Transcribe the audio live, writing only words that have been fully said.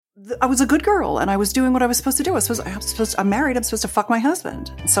I was a good girl and I was doing what I was supposed to do. I'm married. I'm supposed to fuck my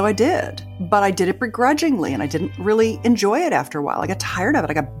husband. So I did, but I did it begrudgingly and I didn't really enjoy it after a while. I got tired of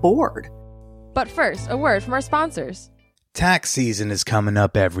it. I got bored. But first, a word from our sponsors. Tax season is coming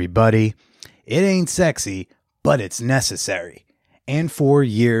up, everybody. It ain't sexy, but it's necessary. And for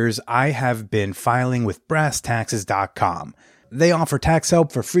years, I have been filing with BrassTaxes.com. They offer tax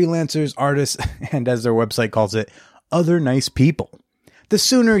help for freelancers, artists, and as their website calls it, other nice people. The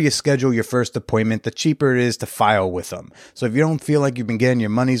sooner you schedule your first appointment, the cheaper it is to file with them. So if you don't feel like you've been getting your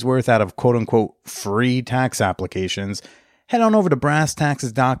money's worth out of quote-unquote free tax applications, head on over to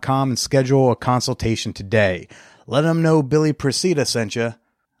BrassTaxes.com and schedule a consultation today. Let them know Billy Presida sent you.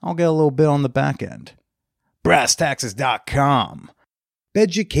 I'll get a little bit on the back end. BrassTaxes.com.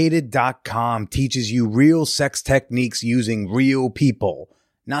 Beducated.com teaches you real sex techniques using real people,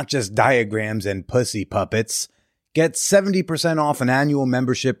 not just diagrams and pussy puppets. Get 70% off an annual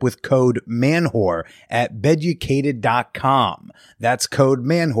membership with code MANWHORE at Beducated.com. That's code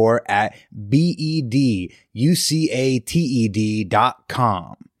MANWHORE at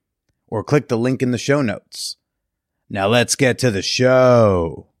BEDUCATED.com. Or click the link in the show notes. Now let's get to the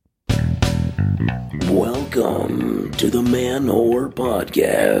show. Welcome to the Man Whore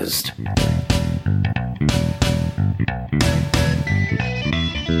Podcast.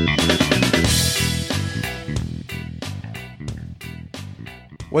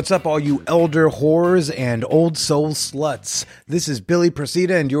 What's up, all you elder whores and old soul sluts? This is Billy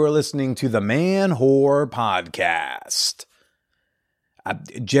Presida, and you're listening to the Man Whore Podcast.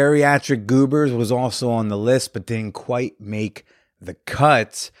 Geriatric goobers was also on the list, but didn't quite make the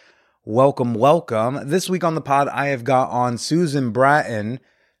cut. Welcome, welcome. This week on the pod, I have got on Susan Bratton.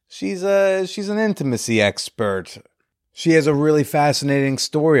 She's an intimacy expert. She has a really fascinating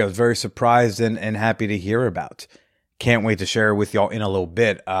story I was very surprised and happy to hear about. Can't wait to share with y'all in a little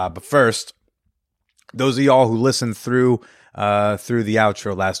bit. But first, those of y'all who listened through the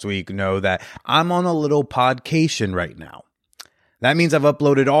outro last week know that I'm on a little podcation right now. That means I've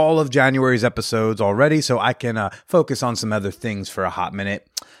uploaded all of January's episodes already, so I can focus on some other things for a hot minute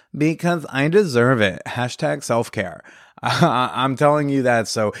because I deserve it. Hashtag self-care. I'm telling you that.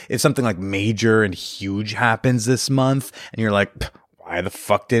 So if something like major and huge happens this month and you're like, why the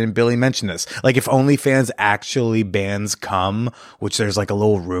fuck didn't Billy mention this? Like if OnlyFans actually bans cum, which there's like a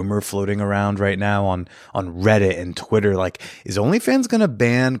little rumor floating around right now on Reddit and Twitter, like is OnlyFans going to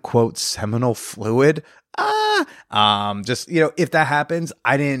ban quote seminal fluid? Just, if that happens,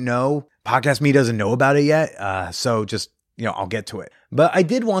 I didn't know. Podcast Me doesn't know about it yet. So just, I'll get to it. But I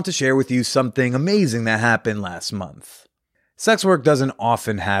did want to share with you something amazing that happened last month. Sex work doesn't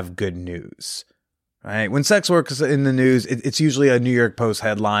often have good news. Right? When sex work is in the news, it's usually a New York Post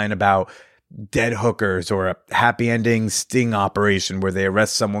headline about dead hookers or a happy ending sting operation where they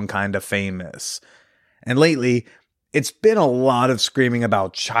arrest someone kind of famous. And lately, it's been a lot of screaming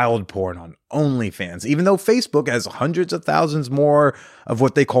about child porn on OnlyFans, even though Facebook has hundreds of thousands more of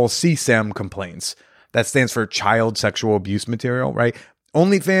what they call CSAM complaints. That stands for child sexual abuse material, right?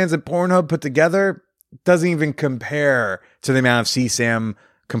 OnlyFans and Pornhub put together doesn't even compare to the amount of CSAM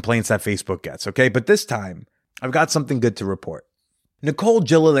complaints that Facebook gets, okay? But this time, I've got something good to report. Nicole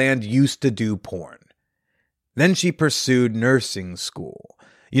Gilliland used to do porn. Then she pursued nursing school.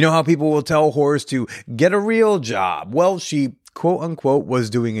 You know how people will tell whores to get a real job? Well, she, quote unquote, was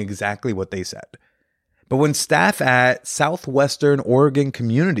doing exactly what they said. But when staff at Southwestern Oregon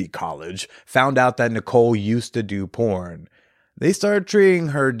Community College found out that Nicole used to do porn, they started treating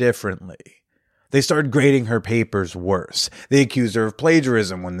her differently. They started grading her papers worse. They accused her of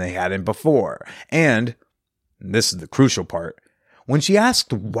plagiarism when they hadn't before. And this is the crucial part, when she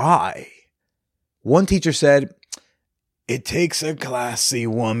asked why, one teacher said, "It takes a classy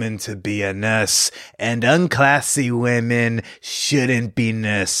woman to be a nurse, and unclassy women shouldn't be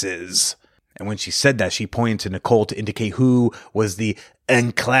nurses." And when she said that, she pointed to Nicole to indicate who was the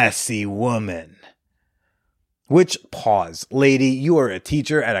unclassy woman. Which, pause, lady, you are a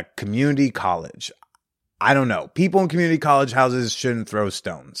teacher at a community college. I don't know. People in community college houses shouldn't throw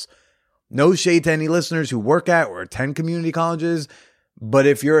stones. No shade to any listeners who work at or attend community colleges, but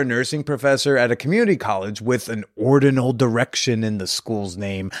if you're a nursing professor at a community college with an ordinal direction in the school's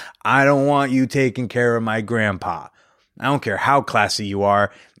name, I don't want you taking care of my grandpa. I don't care how classy you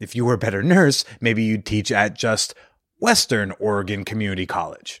are. If you were a better nurse, maybe you'd teach at just Western Oregon Community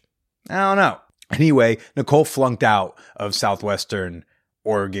College. I don't know. Anyway, Nicole flunked out of Southwestern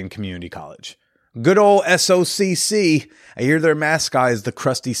Oregon Community College. Good old SOCC. I hear their mascot is the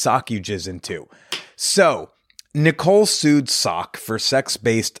crusty sock you jizz into. So, Nicole sued SOC for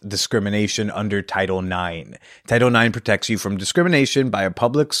sex-based discrimination under Title IX. Title IX protects you from discrimination by a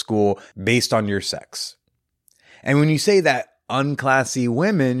public school based on your sex. And when you say that unclassy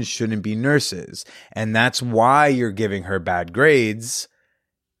women shouldn't be nurses, and that's why you're giving her bad grades,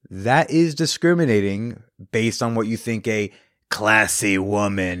 that is discriminating based on what you think a classy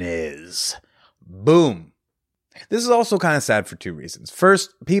woman is. Boom. This is also kind of sad for two reasons.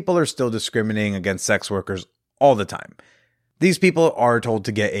 First, people are still discriminating against sex workers all the time. These people are told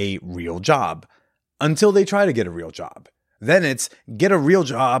to get a real job until they try to get a real job. Then it's get a real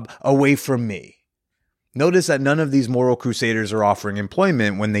job away from me. Notice that none of these moral crusaders are offering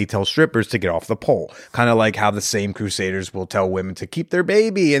employment when they tell strippers to get off the pole. Kind of like how the same crusaders will tell women to keep their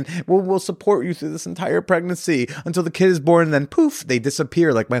baby and we'll support you through this entire pregnancy until the kid is born and then poof, they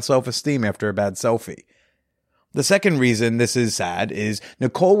disappear like my self-esteem after a bad selfie. The second reason this is sad is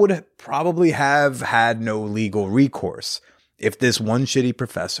Nicole would probably have had no legal recourse if this one shitty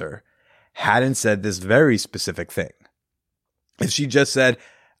professor hadn't said this very specific thing. If she just said,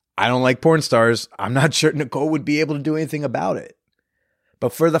 I don't like porn stars, I'm not sure Nicole would be able to do anything about it.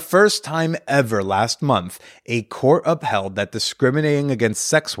 But for the first time ever last month, a court upheld that discriminating against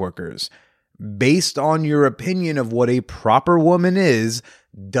sex workers based on your opinion of what a proper woman is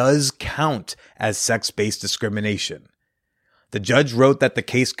does count as sex-based discrimination. The judge wrote that the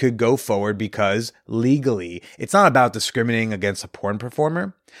case could go forward because, legally, it's not about discriminating against a porn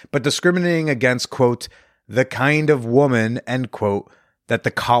performer, but discriminating against, quote, the kind of woman, end quote, that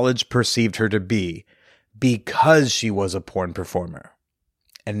the college perceived her to be because she was a porn performer.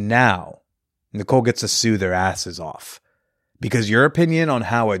 And now, Nicole gets to sue their asses off. Because your opinion on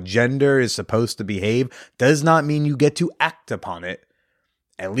how a gender is supposed to behave does not mean you get to act upon it.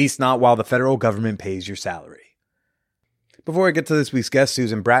 At least not while the federal government pays your salary. Before I get to this week's guest,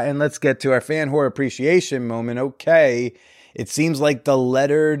 Susan Bratton, let's get to our fan whore appreciation moment. Okay, it seems like the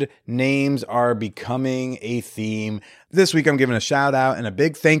lettered names are becoming a theme. This week I'm giving a shout out and a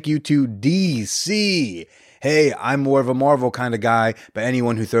big thank you to DC. Hey, I'm more of a Marvel kind of guy, but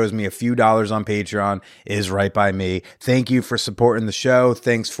anyone who throws me a few dollars on Patreon is right by me. Thank you for supporting the show.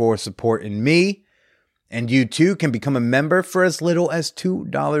 Thanks for supporting me. And you too can become a member for as little as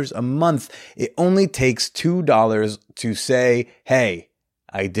 $2 a month. It only takes $2 to say, hey,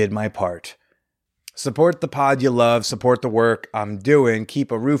 I did my part. Support the pod you love, support the work I'm doing,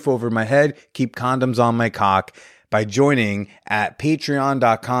 keep a roof over my head, keep condoms on my cock by joining at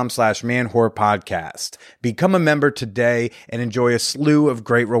patreon.com/manwhorepodcast. Become a member today and enjoy a slew of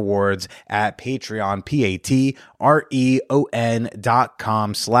great rewards at Patreon,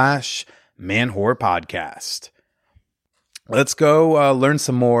 patreon.com/manwhorepodcast. Let's go learn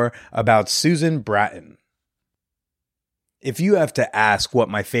some more about Susan Bratton. If you have to ask what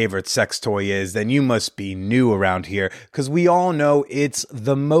my favorite sex toy is, then you must be new around here, because we all know it's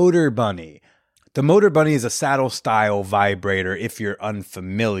the Motor Bunny. The Motor Bunny is a saddle-style vibrator, if you're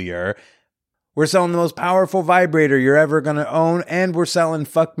unfamiliar. We're selling the most powerful vibrator you're ever going to own, and we're selling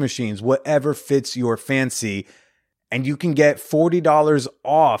fuck machines, whatever fits your fancy. And you can get $40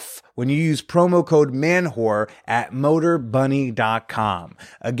 off when you use promo code MANWHORE at MotorBunny.com.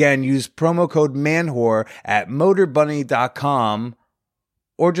 Again, use promo code MANWHORE at MotorBunny.com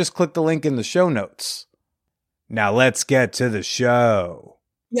or just click the link in the show notes. Now let's get to the show.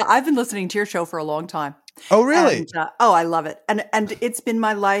 Yeah, I've been listening to your show for a long time. Oh, really? And, I love it. And it's been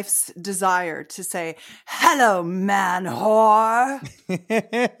my life's desire to say, hello, man whore.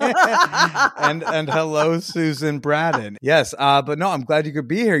 and hello, Susan Bratton. Yes, but no, I'm glad you could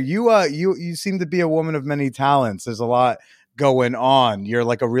be here. You seem to be a woman of many talents. There's a lot going on. You're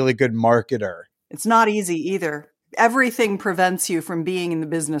like a really good marketer. It's not easy either. Everything prevents you from being in the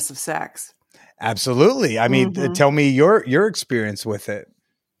business of sex. Absolutely. I mean, tell me your experience with it.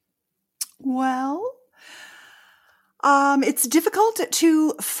 Well, it's difficult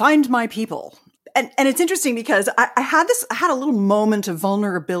to find my people. And it's interesting because I had a little moment of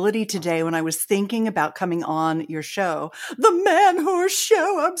vulnerability today when I was thinking about coming on your show, the Man Whore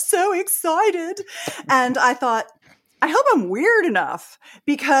Show. I'm so excited. And I thought, I hope I'm weird enough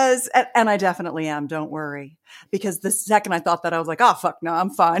because, and I definitely am, don't worry. Because the second I thought that, I was like, oh, fuck, no,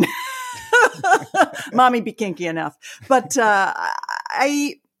 I'm fine. Mommy be kinky enough. But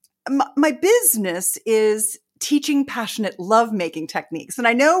my business is teaching passionate lovemaking techniques. And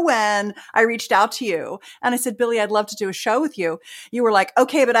I know when I reached out to you and I said, Billy, I'd love to do a show with you. You were like,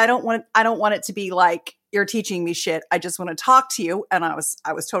 okay, but I don't want it to be like you're teaching me shit. I just want to talk to you. And I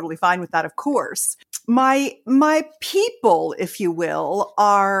was totally fine with that, of course. My people, if you will,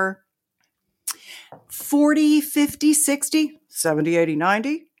 are 40, 50, 60, 70, 80,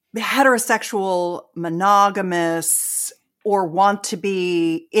 90. heterosexual, monogamous, or want to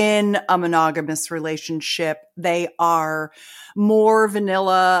be in a monogamous relationship. They are more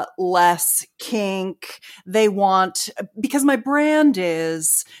vanilla, less kink. They want, because my brand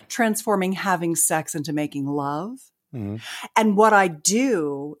is transforming having sex into making love. Mm-hmm. And what I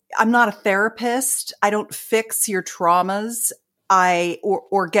do, I'm not a therapist. I don't fix your traumas.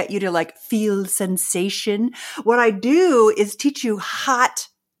 Or get you to like feel sensation. What I do is teach you hot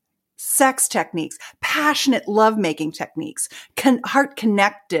sex techniques, passionate lovemaking techniques,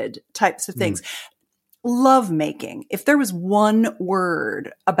 heart-connected types of things. Lovemaking. If there was one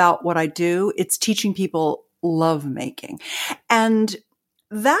word about what I do, it's teaching people lovemaking. And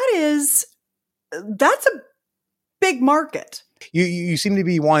that's a big market. You seem to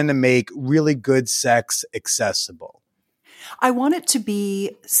be wanting to make really good sex accessible. I want it to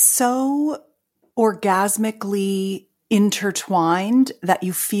be so orgasmically intertwined that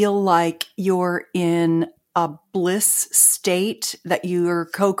you feel like you're in a bliss state, that you're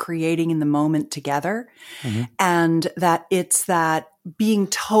co-creating in the moment together. Mm-hmm. And that it's that being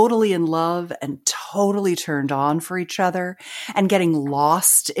totally in love and totally turned on for each other and getting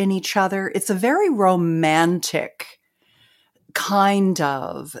lost in each other. It's a very romantic kind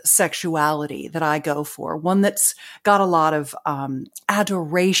of sexuality that I go for, one that's got a lot of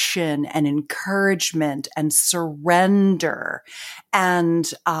adoration and encouragement and surrender and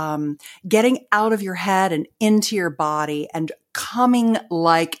getting out of your head and into your body and coming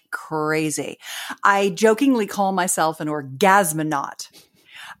like crazy. I jokingly call myself an orgasmonaut.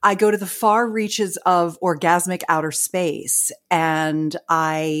 I go to the far reaches of orgasmic outer space, and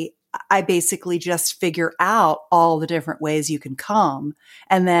I basically just figure out all the different ways you can come,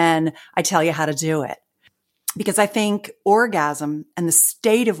 and then I tell you how to do it. Because I think orgasm and the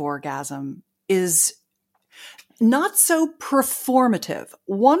state of orgasm is not so performative.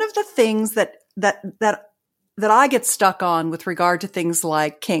 One of the things that I get stuck on with regard to things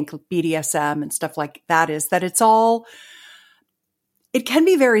like kink, BDSM and stuff like that is that it can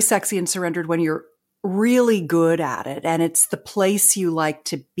be very sexy and surrendered when you're really good at it and it's the place you like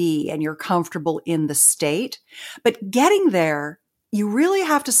to be and you're comfortable in the state. But getting there, you really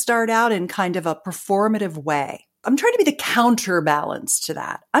have to start out in kind of a performative way. I'm trying to be the counterbalance to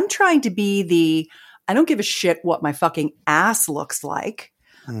that. I'm trying to be I don't give a shit what my fucking ass looks like.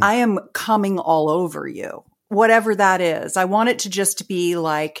 I am coming all over you, whatever that is. I want it to just be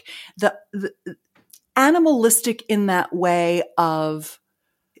like the animalistic in that way of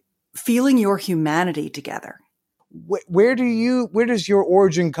feeling your humanity together. Where does your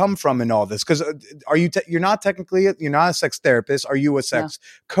origin come from in all this? Because you're not a sex therapist. Are you a sex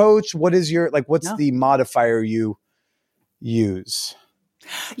coach? What is what's the modifier you use?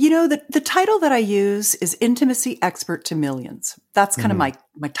 You know, the title that I use is Intimacy Expert to Millions. That's kind of my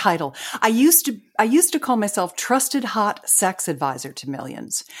title. I used to call myself Trusted Hot Sex Advisor to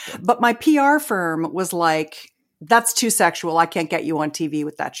Millions, but my PR firm was like, that's too sexual. I can't get you on TV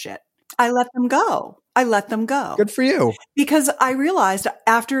with that shit. I let them go. Good for you. Because I realized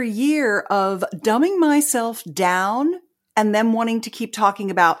after a year of dumbing myself down and them wanting to keep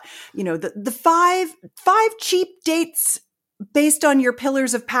talking about, you know, the five cheap dates based on your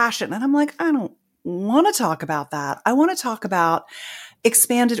pillars of passion. And I'm like, I don't want to talk about that. I want to talk about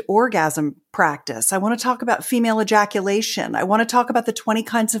expanded orgasm practice. I want to talk about female ejaculation. I want to talk about the 20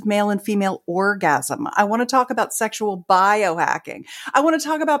 kinds of male and female orgasm. I want to talk about sexual biohacking. I want to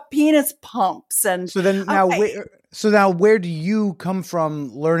talk about penis pumps. And now where do you come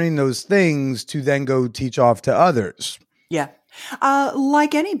from learning those things to then go teach off to others? Yeah.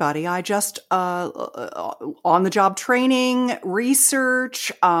 Like anybody, I just, on the job training,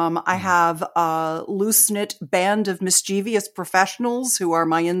 research. I have a loose-knit band of mischievous professionals who are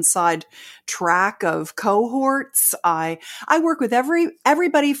my inside track of cohorts. I work with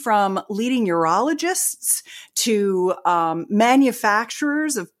everybody from leading urologists to,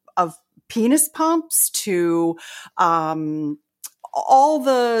 manufacturers of penis pumps to, all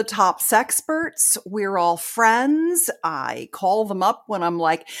the top sexperts. We're all friends. I call them up when I'm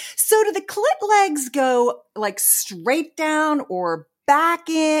like, so do the clit legs go like straight down or back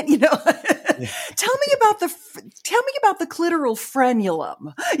in? You know, tell me about the clitoral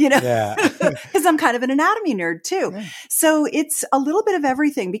frenulum, you know, because I'm kind of an anatomy nerd too. Yeah. So it's a little bit of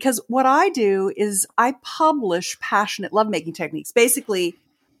everything, because what I do is I publish passionate lovemaking techniques. Basically,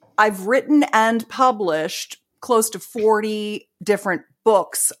 I've written and published close to 40 different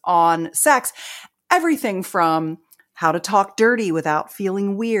books on sex. Everything from how to talk dirty without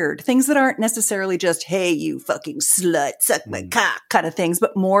feeling weird. Things that aren't necessarily just, hey, you fucking slut, suck my cock kind of things,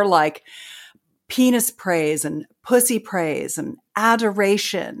 but more like penis praise and pussy praise and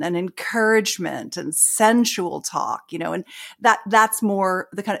adoration and encouragement and sensual talk, and that's more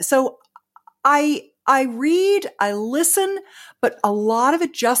the kind of, so I read, I listen, but a lot of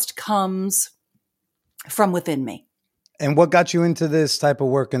it just comes from within me. And what got you into this type of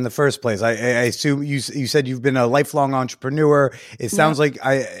work in the first place? I assume you said you've been a lifelong entrepreneur. It sounds like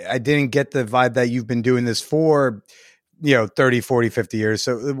I didn't get the vibe that you've been doing this for, 30, 40, 50 years.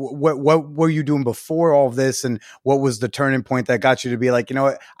 So what were you doing before all of this? And what was the turning point that got you to be like, you know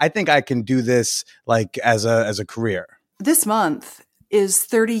what, I think I can do this like as a career? This month is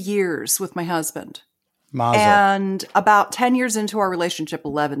 30 years with my husband. Mazel. And about 10 years into our relationship,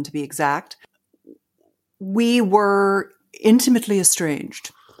 11 to be exact, we were intimately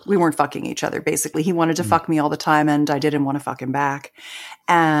estranged. We weren't fucking each other, basically. He wanted to fuck me all the time, and I didn't want to fuck him back.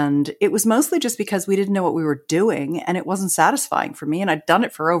 And it was mostly just because we didn't know what we were doing, and it wasn't satisfying for me. And I'd done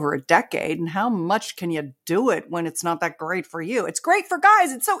it for over a decade. And how much can you do it when it's not that great for you? It's great for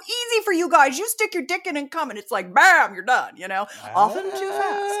guys. It's so easy for you guys. You stick your dick in and come, and it's like, bam, you're done, often too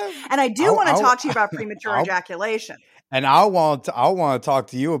fast. And I do want to talk to you about premature ejaculation. And I want to talk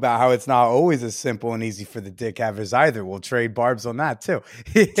to you about how it's not always as simple and easy for the dick havers either. We'll trade barbs on that too.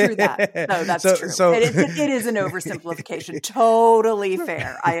 True that. No, that's true. So it is an oversimplification. Totally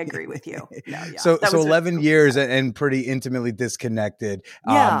fair. I agree with you. No, yeah. So 11 years and pretty intimately disconnected.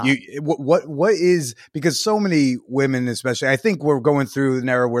 Yeah. What is, because so many women, especially, I think we're going through an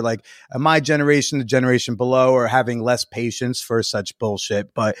era where like my generation, the generation below, are having less patience for such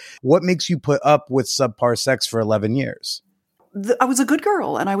bullshit. But what makes you put up with subpar sex for 11 years? I was a good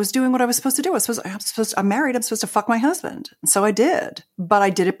girl and I was doing what I was supposed to do. I'm married. I'm supposed to fuck my husband. And so I did, but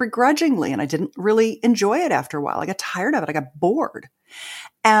I did it begrudgingly and I didn't really enjoy it after a while. I got tired of it. I got bored.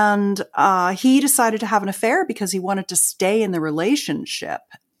 And he decided to have an affair because he wanted to stay in the relationship.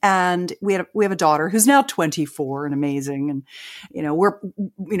 And we have a daughter who's now 24 and amazing. And,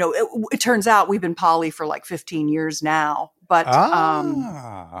 it turns out we've been poly for like 15 years now. But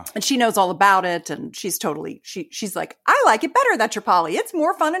and she knows all about it, and she's like, I like it better that you're poly. It's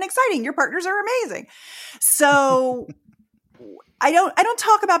more fun and exciting. Your partners are amazing. So I don't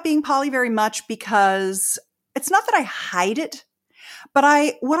talk about being poly very much because it's not that I hide it, but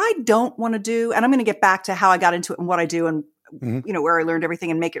what I don't want to do, and I'm going to get back to how I got into it and what I do, and where I learned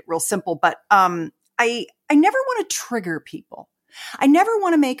everything and make it real simple. But I never want to trigger people. I never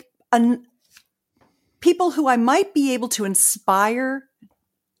want to make people who I might be able to inspire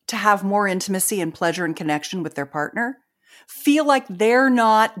to have more intimacy and pleasure and connection with their partner feel like they're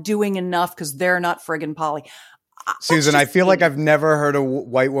not doing enough because they're not friggin' poly. Susan, I feel like I've never heard a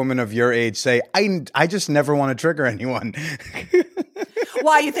white woman of your age say, I just never want to trigger anyone.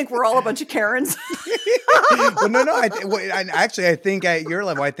 Why, you think we're all a bunch of Karens? Well, no. I think at your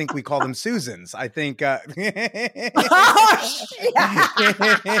level, I think we call them Susans. I think. I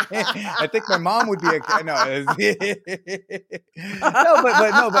think my mom would be but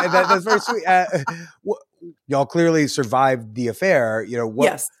that's very sweet. Y'all clearly survived the affair.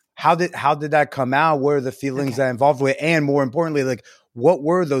 Yes. How did that come out? What are the feelings that involved with it? And more importantly, like, what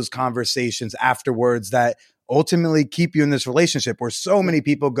were those conversations afterwards that ultimately keep you in this relationship where so many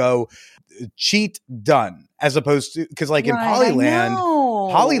people go cheat, done, as opposed to, because like in Polyland,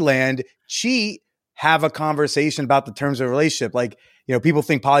 cheat, have a conversation about the terms of the relationship. Like, people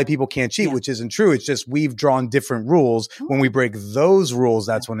think poly people can't cheat, which isn't true. It's just we've drawn different rules. When we break those rules,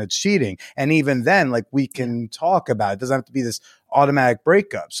 that's when it's cheating. And even then, like, we can talk about it. It doesn't have to be this automatic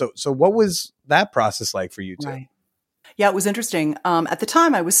breakup. So what was that process like for you two? Right. Yeah, it was interesting. At the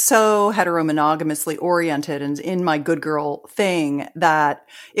time, I was so heteromonogamously oriented and in my good girl thing that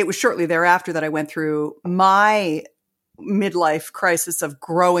it was shortly thereafter that I went through my midlife crisis of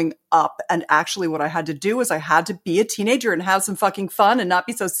growing up. And actually what I had to do was I had to be a teenager and have some fucking fun and not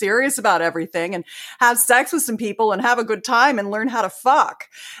be so serious about everything and have sex with some people and have a good time and learn how to fuck.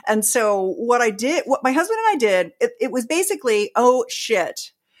 And so what my husband and I did, it was basically, oh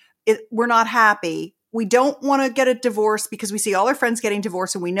shit, we're not happy. We don't want to get a divorce because we see all our friends getting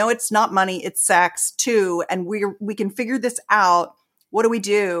divorced and we know it's not money, it's sex too. And we can figure this out. What do we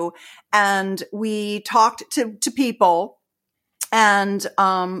do? And we talked to people, and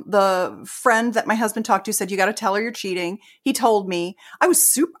the friend that my husband talked to said, you got to tell her you're cheating. He told me. I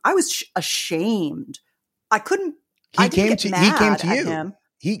was ashamed. I couldn't. He came to you.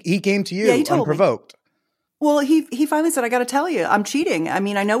 He came to you unprovoked. Well, he finally said, I got to tell you, I'm cheating. I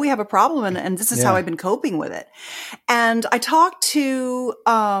mean, I know we have a problem and this is how I've been coping with it. And I talked to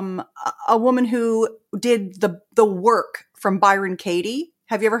a woman who did the work from Byron Katie.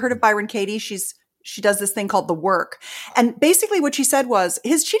 Have you ever heard of Byron Katie? She's She does this thing called The Work. And basically what she said was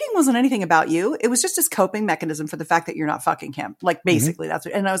his cheating wasn't anything about you. It was just his coping mechanism for the fact that you're not fucking him. Like basically that's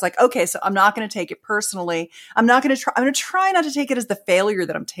what, and I was like, okay, so I'm not going to take it personally. I'm going to try not to take it as the failure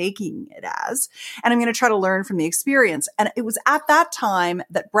that I'm taking it as. And I'm going to try to learn from the experience. And it was at that time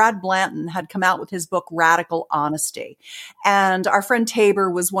that Brad Blanton had come out with his book, Radical Honesty. And our friend Tabor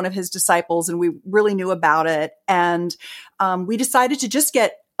was one of his disciples and we really knew about it. And we decided to just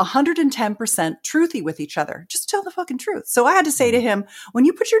get 110% truthy with each other. Just tell the fucking truth. So I had to say to him, when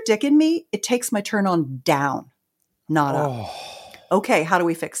you put your dick in me, it takes my turn on down, not up. Okay, how do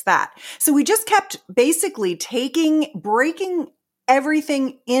we fix that? So we just kept basically breaking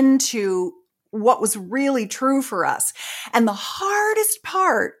everything into what was really true for us. And the hardest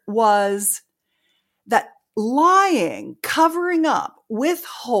part was that lying, covering up,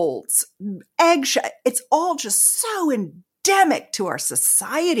 withholds, eggshell, it's all just so endemic to our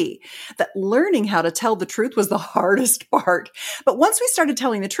society that learning how to tell the truth was the hardest part. But once we started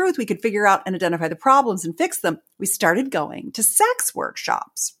telling the truth, we could figure out and identify the problems and fix them. We started going to sex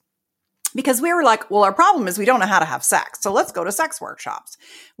workshops because we were like, well, our problem is we don't know how to have sex. So let's go to sex workshops.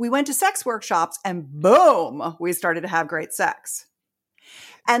 We went to sex workshops and boom, we started to have great sex.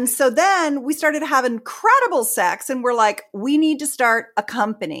 And so then we started to have incredible sex and we're like, we need to start a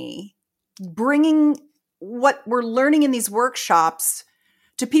company bringing what we're learning in these workshops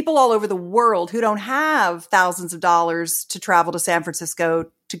to people all over the world who don't have thousands of dollars to travel to San Francisco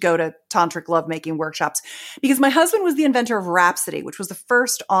to go to tantric lovemaking workshops. Because my husband was the inventor of Rhapsody, which was the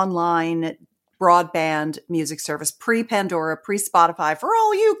first online broadband music service, pre-Pandora, pre-Spotify, for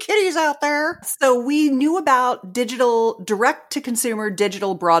all you kiddies out there. So we knew about direct-to-consumer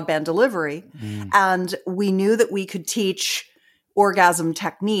digital broadband delivery. And we knew that we could teach orgasm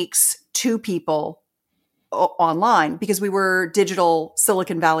techniques to people online because we were digital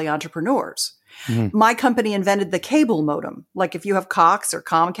Silicon Valley entrepreneurs. My company invented the cable modem. Like if you have Cox or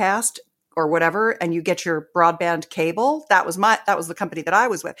Comcast or whatever, and you get your broadband cable, that was the company that I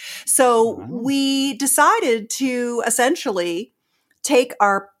was with. So we decided to essentially take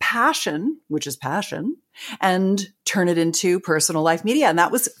our passion, which is passion, and turn it into personal life media. And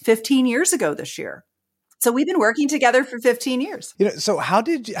that was 15 years ago this year. So we've been working together for 15 years. So how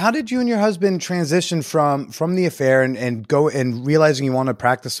did you and your husband transition from the affair and go and realizing you want to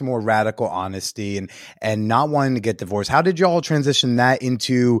practice some more radical honesty and not wanting to get divorced? How did you all transition that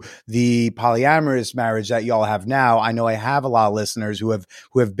into the polyamorous marriage that y'all have now? I know I have a lot of listeners who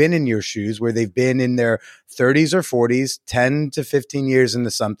have been in your shoes where they've been in their 30s or 40s, 10 to 15 years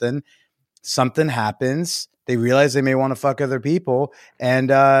into something happens. They realize they may want to fuck other people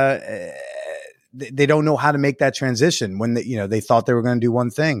and, they don't know how to make that transition when they thought they were going to do one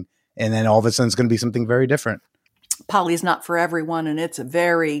thing and then all of a sudden it's going to be something very different. Poly is not for everyone and it's a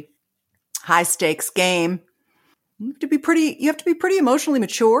very high stakes game. You have to be pretty emotionally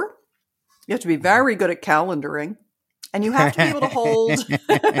mature. You have to be very good at calendaring and you have to be able to hold,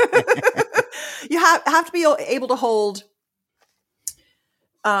 you have to be able to hold,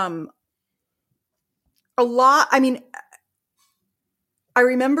 a lot. I mean, I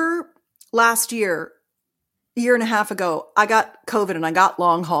remember last year and a half ago, I got COVID and I got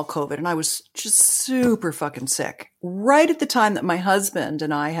long haul COVID and I was just super fucking sick. Right at the time that my husband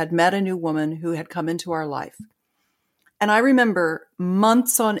and I had met a new woman who had come into our life. And I remember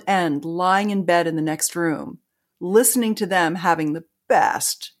months on end lying in bed in the next room, listening to them having the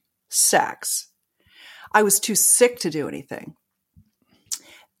best sex. I was too sick to do anything.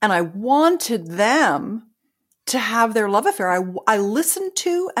 And I wanted them to have their love affair. I listened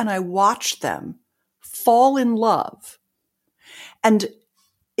to and I watched them fall in love. And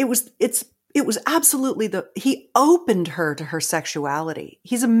it was absolutely he opened her to her sexuality.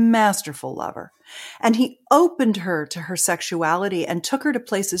 He's a masterful lover. And he opened her to her sexuality and took her to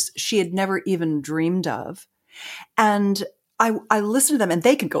places she had never even dreamed of. And I listened to them and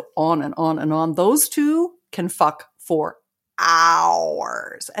they can go on and on and on. Those two can fuck for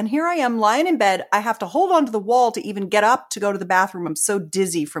hours. And here I am lying in bed. I have to hold on to the wall to even get up to go to the bathroom. I'm so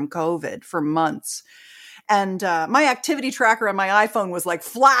dizzy from COVID for months. And my activity tracker on my iPhone was like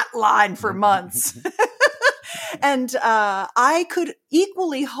flatline for months. And I could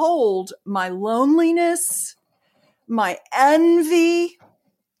equally hold my loneliness, my envy,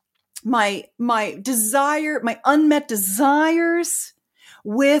 my desire, my unmet desires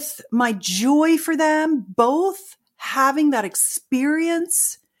with my joy for them, both having that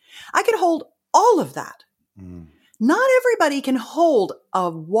experience. I could hold all of that. Not everybody can hold a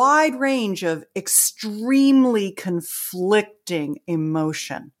wide range of extremely conflicting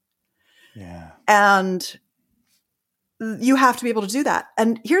emotion. Yeah. And you have to be able to do that.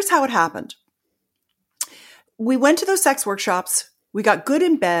 And here's how it happened. we went to those sex workshops. We got good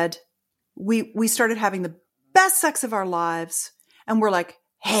in bed. We started having the best sex of our lives. And we're like,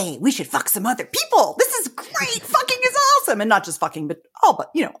 hey, we should fuck some other people. This is great. Fucking is awesome. And not just fucking, but all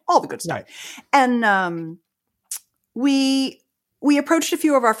the good stuff. Right. And we approached a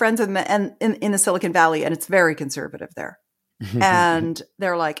few of our friends in the Silicon Valley, and it's very conservative there. And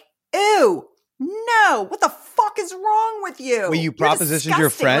they're like, ew, no, what the fuck is wrong with you? Well, you propositioned your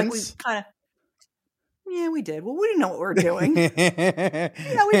friends? Like yeah, we did. Well, we didn't know what we were doing. We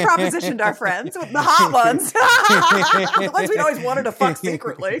propositioned our friends, the hot ones, the ones we'd always wanted to fuck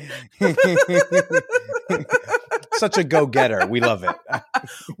secretly. Such a go-getter. We love it.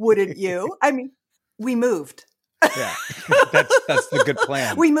 Wouldn't you? I mean, we moved. Yeah, that's the good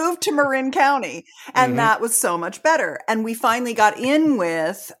plan. We moved to Marin County, and that was so much better. And we finally got in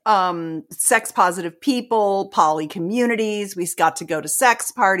with sex positive people, poly communities. We got to go to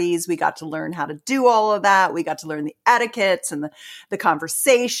sex parties. We got to learn how to do all of that. We got to learn the etiquettes and the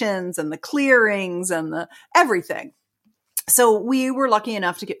conversations and the clearings and the everything. So we were lucky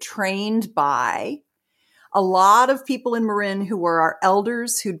enough to get trained by a lot of people in Marin who were our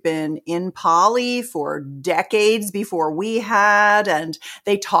elders who'd been in poly for decades before we had, and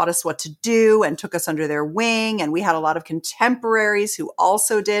they taught us what to do and took us under their wing. And we had a lot of contemporaries who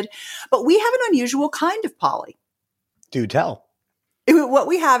also did. But we have an unusual kind of poly. Do tell. What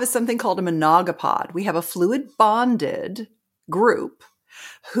we have is something called a monogapod. We have a fluid bonded group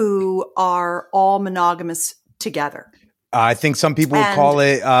who are all monogamous together. I think some people would call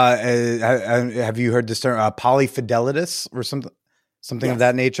it, have you heard this term, polyfidelitis or something of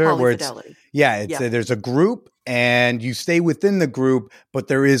that nature? Where it's, there's a group and you stay within the group, but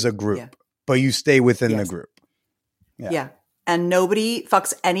there is a group, but you stay within the group. Yeah. And nobody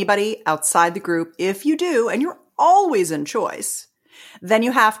fucks anybody outside the group. If you do, and you're always in choice, then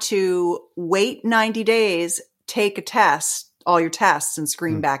you have to wait 90 days, take a test, all your tests, and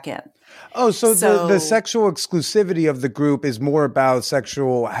screen back in. Oh, so the sexual exclusivity of the group is more about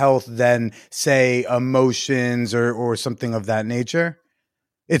sexual health than, say, emotions or something of that nature?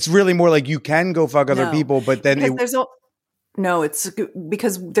 It's really more like you can go fuck other people, but then it's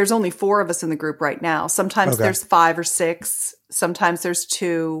because there's only 4 of us in the group right now. Sometimes there's 5 or 6. Sometimes there's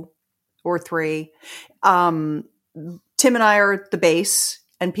 2 or 3. Tim and I are at the base,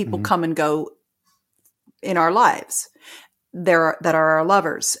 and people come and go in our lives that are our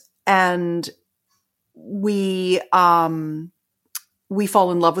lovers. And we fall in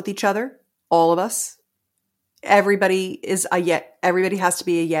love with each other, all of us. Everybody has to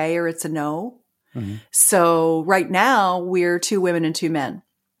be a yay or it's a no. So right now we're 2 women and 2 men,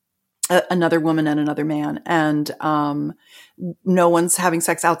 another woman and another man. And no one's having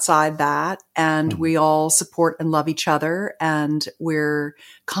sex outside that. And we all support and love each other. And we're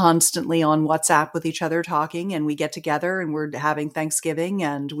constantly on WhatsApp with each other talking, and we get together and we're having Thanksgiving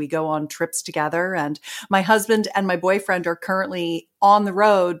and we go on trips together. And my husband and my boyfriend are currently on the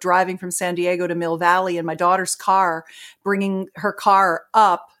road driving from San Diego to Mill Valley in my daughter's car, bringing her car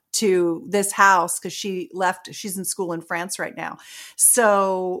up to this house because she's in school in France right now.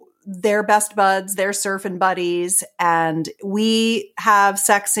 So they're best buds, they're surfing buddies, and we have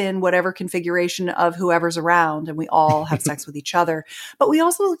sex in whatever configuration of whoever's around, and we all have sex with each other. But we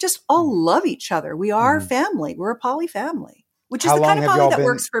also just all love each other. We are family. We're a poly family, which is the kind of poly that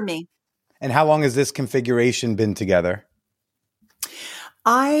works for me. And how long has this configuration been together?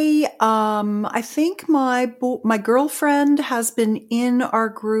 I think my girlfriend has been in our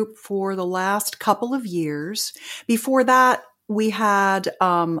group for the last couple of years. Before that, we had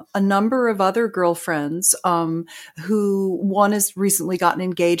a number of other girlfriends who one has recently gotten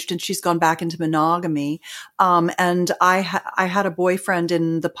engaged and she's gone back into monogamy. And I had a boyfriend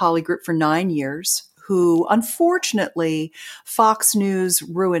in the poly group for 9 years who unfortunately Fox News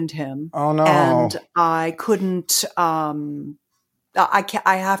ruined him. Oh no. And I couldn't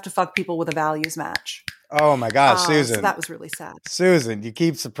I have to fuck people with a values match. Oh my gosh, Susan. So that was really sad. Susan, you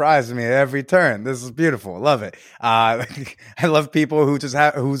keep surprising me at every turn. This is beautiful. Love it. I love people who just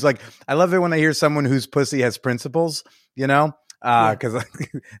who's like, I love it when I hear someone whose pussy has principles, you know? Cause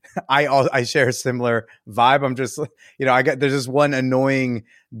I share a similar vibe. I'm just, there's this one annoying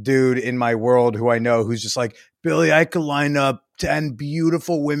dude in my world who I know who's just like, Billy, I could line up 10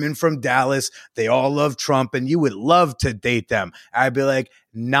 beautiful women from Dallas. They all love Trump and you would love to date them. I'd be like,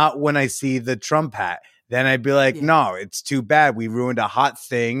 not when I see the Trump hat. Then I'd be like, no, it's too bad. We ruined a hot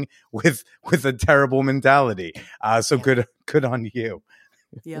thing with a terrible mentality. Good on you.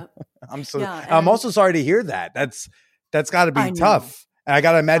 Yeah. I'm also sorry to hear that. That's gotta be tough. And I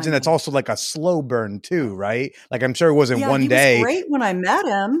gotta imagine that's also like a slow burn too, right? Like I'm sure it wasn't one day. He was great when I met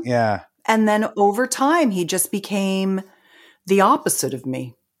him. Yeah. And then over time, he just became the opposite of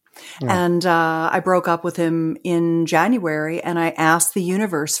me. And I broke up with him in January, and I asked the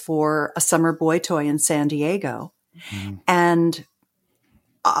universe for a summer boy toy in San Diego. And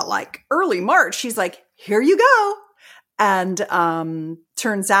like early March, she's like, here you go. And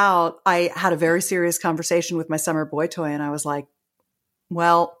turns out I had a very serious conversation with my summer boy toy, and I was like,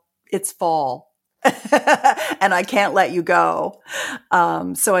 well, it's fall. And I can't let you go.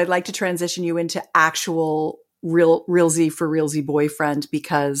 So I'd like to transition you into actual real Z for real Z boyfriend,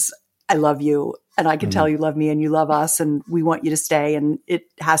 because I love you and I can tell you love me and you love us and we want you to stay and it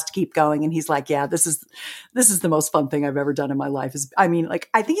has to keep going. And he's like, yeah, this is the most fun thing I've ever done in my life. I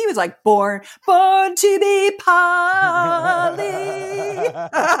think he was like born to be Polly.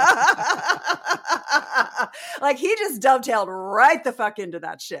 Like he just dovetailed right the fuck into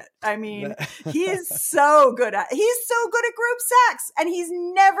that shit. I mean, he's so good at group sex, and he's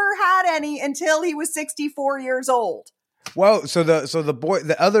never had any until he was 64 years old. Well,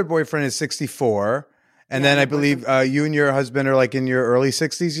 the other boyfriend is 64, and then I believe you and your husband are like in your early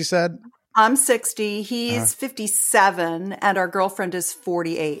 60s. You said I'm 60, he's 57, and our girlfriend is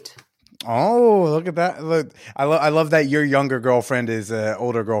 48. Oh, look at that! Look, I love that your younger girlfriend is an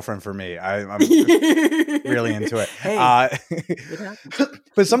older girlfriend for me. I'm really into it. Hey,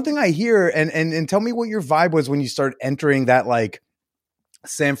 but something I hear, and tell me what your vibe was when you start entering that like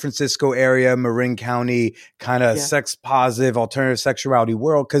San Francisco area, Marin County, kind of sex positive, alternative sexuality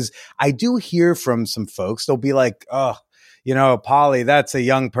world. Because I do hear from some folks, they'll be like, oh, you know, Polly, that's a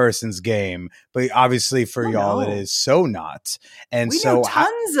young person's game. But obviously for y'all, it is so not. And we know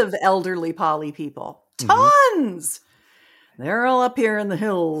tons of elderly poly people. Tons. They're all up here in the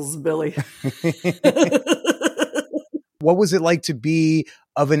hills, Billy. What was it like to be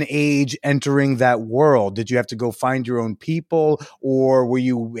of an age entering that world? Did you have to go find your own people, or were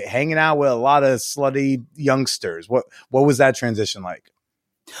you hanging out with a lot of slutty youngsters? What was that transition like?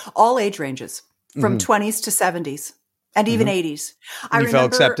 All age ranges, from 20s to 70s and even 80s. You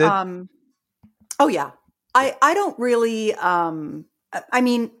felt accepted? Oh yeah. I don't really, I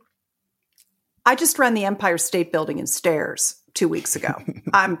mean, I just ran the Empire State Building in stairs 2 weeks ago.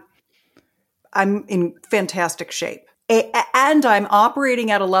 I'm in fantastic shape. And I'm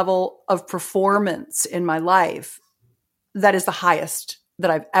operating at a level of performance in my life that is the highest that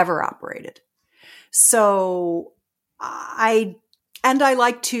I've ever operated. So I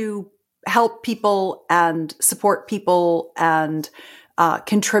like to help people and support people and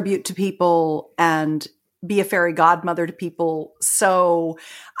contribute to people and be a fairy godmother to people. So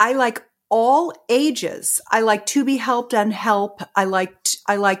I like all ages. I like to be helped and help. I like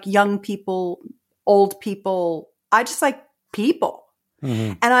young people, old people. I just like people.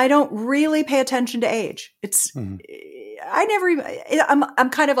 And I don't really pay attention to age. I'm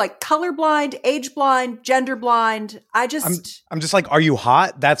kind of like colorblind, age blind, gender blind. I'm just like, are you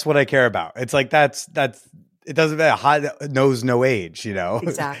hot? That's what I care about. It's like, that's, it doesn't matter. Hot knows no age, you know?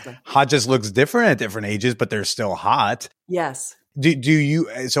 Exactly. Hot just looks different at different ages, but they're still hot. Yes. Do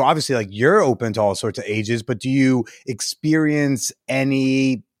you, so obviously like you're open to all sorts of ages, but do you experience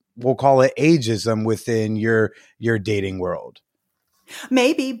any, we'll call it ageism within your dating world?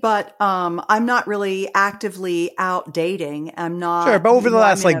 Maybe, but I'm not really actively out dating. I'm not. Sure, but over the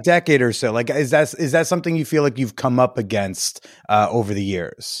last like decade or so, like is that something you feel like you've come up against over the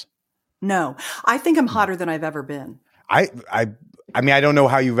years? No, I think I'm hotter than I've ever been. I mean, I don't know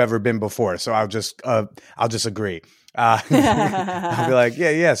how you've ever been before, so I'll just agree. I'll be like,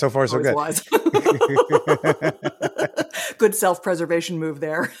 yeah, so far so good. Good self-preservation move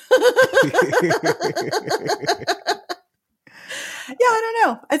there. Yeah, I don't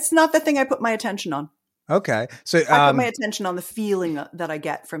know. It's not the thing I put my attention on. Okay. So I put my attention on the feeling that I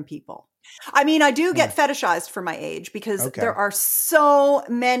get from people. I mean, I do get fetishized for my age because there are so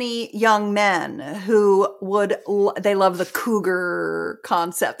many young men who they love the cougar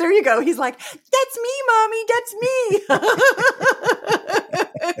concept. There you go. He's like, that's me, mommy. That's me.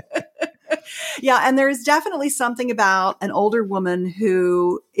 Yeah. And there's definitely something about an older woman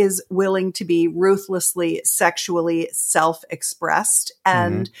who is willing to be ruthlessly sexually self-expressed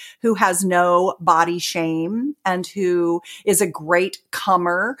and who has no body shame and who is a great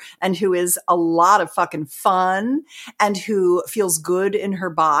comer and who is a lot of fucking fun and who feels good in her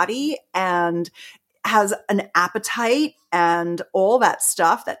body and has an appetite and all that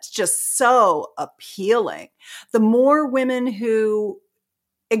stuff. That's just so appealing. The more women who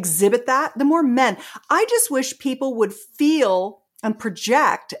exhibit that, the more men. I just wish people would feel and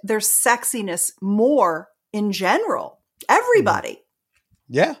project their sexiness more in general. Everybody.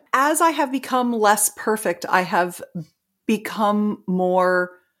 Yeah. As I have become less perfect, I have become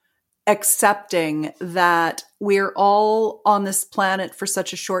more accepting that we're all on this planet for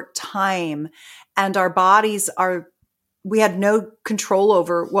such a short time, and our bodies we had no control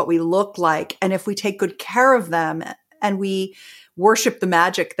over what we look like. And if we take good care of them and we worship the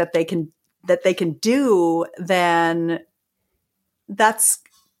magic that they can do, then that's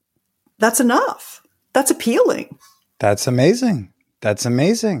enough. That's appealing. That's amazing. That's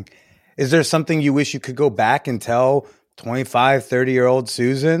amazing. Is there something you wish you could go back and tell 25, 30-year-old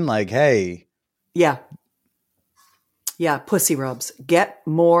Susan? Like, hey. Yeah. Yeah. Pussy rubs. Get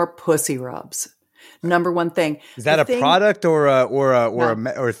more pussy rubs. Number one thing. Is that a product or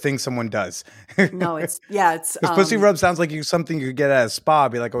a thing someone does? No, it's because pussy rub sounds like something you could get at a spa.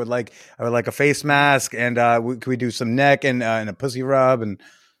 Be like, I would like a face mask, and could we do some neck and a pussy rub? And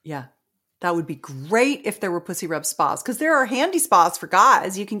yeah, that would be great if there were pussy rub spas, because there are handy spas for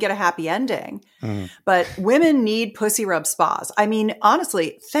guys. You can get a happy ending, but women need pussy rub spas. I mean,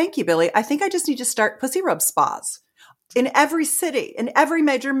 honestly, thank you, Billy. I think I just need to start pussy rub spas in every city, in every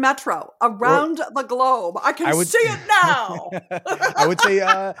major metro around the globe. I can see it now. I would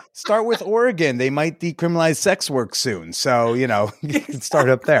say start with Oregon. They might decriminalize sex work soon. So, you can start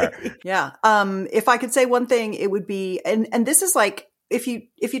up there. Yeah. If I could say one thing, it would be, and this is like, if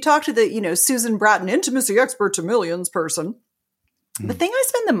you talk to the, Susan Bratton, intimacy expert to millions person, the thing I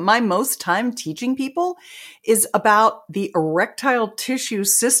spend my most time teaching people is about the erectile tissue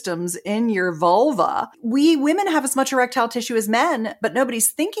systems in your vulva. We women have as much erectile tissue as men, but nobody's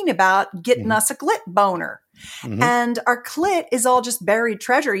thinking about getting us a clit boner. And our clit is all just buried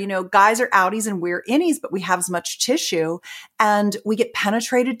treasure. Guys are outies and we're innies, but we have as much tissue and we get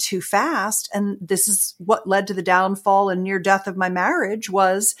penetrated too fast. And this is what led to the downfall and near death of my marriage,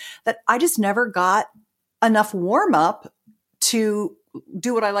 was that I just never got enough warm up to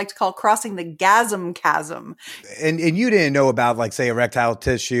do what I like to call crossing the gasm chasm. And you didn't know about, like, say, erectile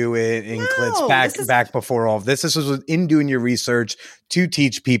tissue in clits back before all of this. This was in doing your research to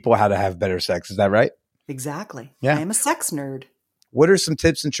teach people how to have better sex. Is that right? Exactly. Yeah. I am a sex nerd. What are some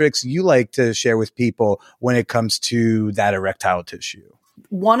tips and tricks you like to share with people when it comes to that erectile tissue?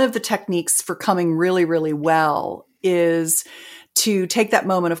 One of the techniques for coming really, really well is to take that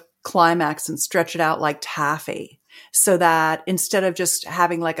moment of climax and stretch it out like taffy. So that instead of just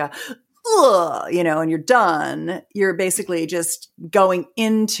having like a, and you're done, you're basically just going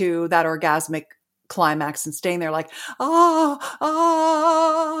into that orgasmic climax and staying there like,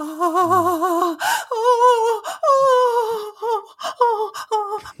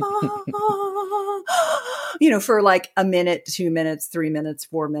 for like a minute, 2 minutes, 3 minutes,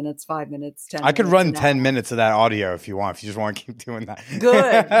 4 minutes, 5 minutes, 10 I could minutes, run 10 minutes of that audio if you want, if you just want to keep doing that.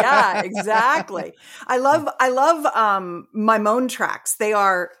 Good. Yeah, exactly. I love my moan tracks. They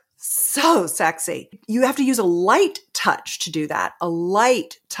are so sexy. You have to use a light touch to do that. A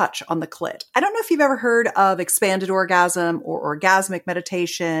light touch on the clit. I don't know if you've ever heard of expanded orgasm or orgasmic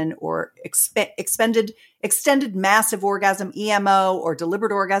meditation or extended massive orgasm, EMO, or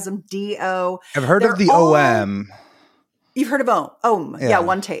deliberate orgasm, DO. I've heard of the OM. You've heard of OM. Yeah,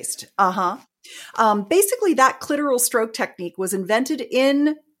 one taste. Basically, that clitoral stroke technique was invented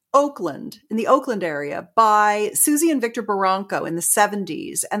in the Oakland area by Susie and Victor Barranco in the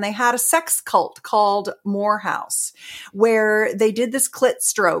 70s. And they had a sex cult called Morehouse, where they did this clit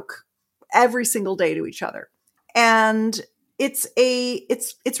stroke every single day to each other. And it's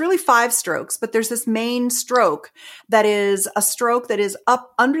really 5 strokes, but there's this main stroke that is a stroke that is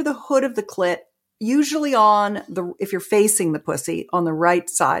up under the hood of the clit, usually if you're facing the pussy, on the right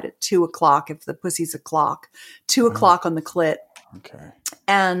side at 2 o'clock, if the pussy's a clock, 2 o'clock on the clit. Okay.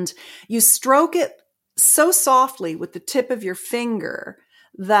 And you stroke it so softly with the tip of your finger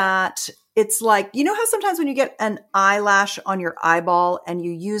that it's like, how sometimes when you get an eyelash on your eyeball and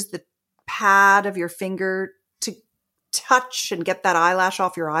you use the pad of your finger to touch and get that eyelash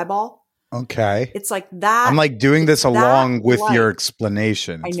off your eyeball? Okay. It's like that. I'm like doing this along with your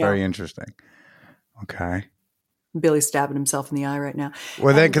explanation. It's very interesting. Okay. Billy's stabbing himself in the eye right now.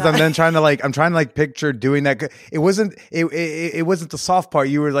 Well, then, because I'm trying to picture doing that. It wasn't the soft part.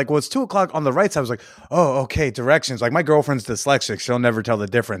 You were like, well, it's 2 o'clock on the right side. I was like, oh, okay, directions. Like, my girlfriend's dyslexic. She'll never tell the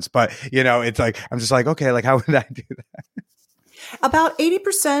difference. But, it's like, I'm just like, okay, like, how would I do that? About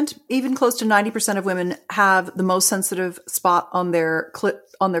 80%, even close to 90% of women have the most sensitive spot on their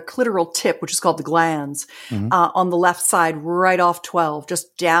clitoral tip, which is called the glans, on the left side, right off 12,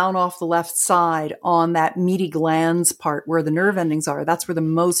 just down off the left side on that meaty glans part where the nerve endings are. That's where the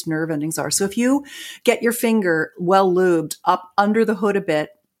most nerve endings are. So if you get your finger well lubed up under the hood a bit,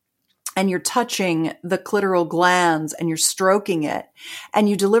 and you're touching the clitoral glands and you're stroking it, and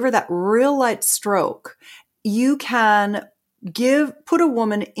you deliver that real light stroke, you can put a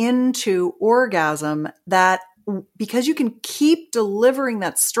woman into orgasm that, because you can keep delivering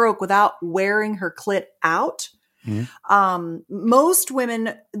that stroke without wearing her clit out. Most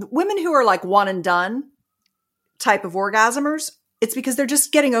women who are like one and done type of orgasmers, it's because they're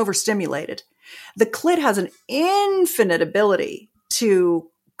just getting overstimulated. The clit has an infinite ability to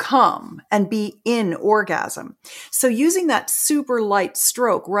come and be in orgasm. So using that super light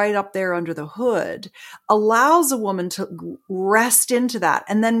stroke right up there under the hood allows a woman to rest into that.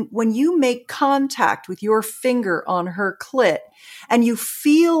 And then when you make contact with your finger on her clit and you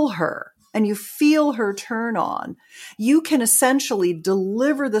feel her turn on, you can essentially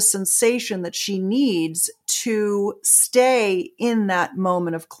deliver the sensation that she needs to stay in that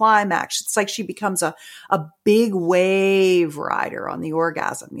moment of climax. It's like she becomes a big wave rider on the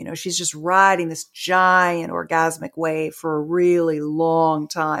orgasm. You know, she's just riding this giant orgasmic wave for a really long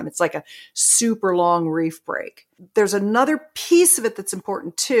time. It's like a super long reef break. There's another piece of it that's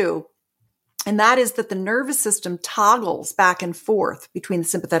important too. And that is that the nervous system toggles back and forth between the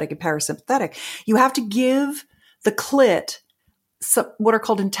sympathetic and parasympathetic. You have to give the clit what are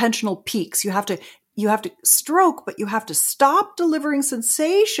called intentional peaks. You have to stroke, but you have to stop delivering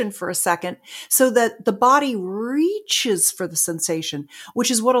sensation for a second so that the body reaches for the sensation,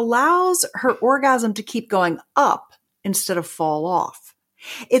 which is what allows her orgasm to keep going up instead of fall off.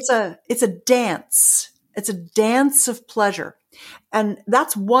 It's a dance. It's a dance of pleasure. And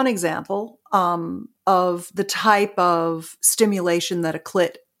that's one example of the type of stimulation that a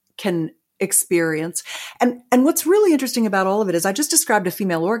clit can experience. And what's really interesting about all of it is I just described a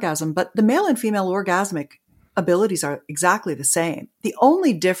female orgasm, but the male and female orgasmic abilities are exactly the same. The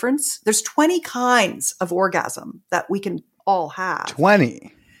only difference, there's 20 kinds of orgasm that we can all have.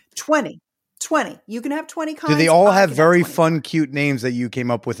 20. You can have 20 kinds. Do they all have very fun, cute names that you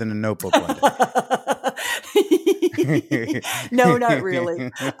came up with in a notebook one day? No, not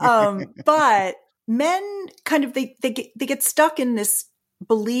really. But men kind of, they get stuck in this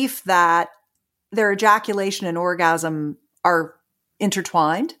belief that their ejaculation and orgasm are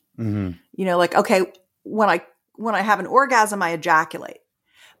intertwined. Mm-hmm. You know, like, okay, when I have an orgasm, I ejaculate,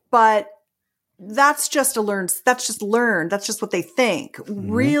 but that's just learned. That's just what they think.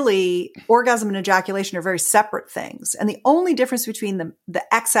 Mm-hmm. Really, orgasm and ejaculation are very separate things. And the only difference between the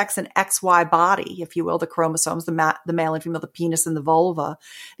XX and XY body, if you will, the chromosomes, the male and female, the penis and the vulva,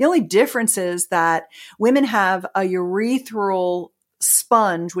 the only difference is that women have a urethral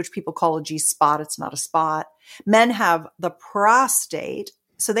sponge, which people call a G-spot. It's not a spot. Men have the prostate.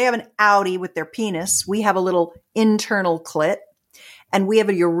 So they have an outie with their penis. We have a little internal clit. And we have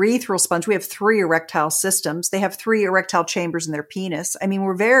a urethral sponge. We have 3 erectile systems. They have 3 erectile chambers in their penis. I mean,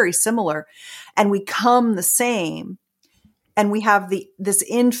 we're very similar. And we come the same. And we have this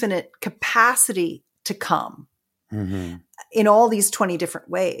infinite capacity to come in all these 20 different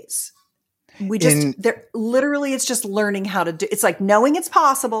ways. It's just learning how to do. It's like knowing it's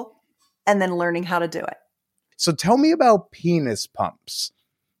possible and then learning how to do it. So tell me about penis pumps.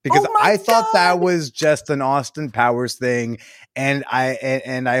 Because I thought that was just an Austin Powers thing. And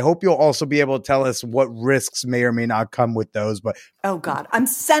I hope you'll also be able to tell us what risks may or may not come with those. But oh God, I'm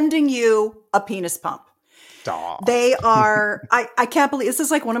sending you a penis pump. Stop. They are, I can't believe, this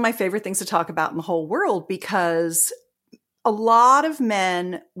is like one of my favorite things to talk about in the whole world, because a lot of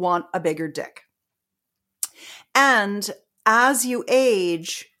men want a bigger dick. And as you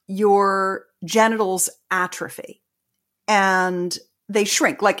age, your genitals atrophy and they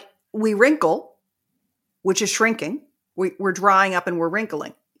shrink. Like we wrinkle, which is shrinking. We're drying up and we're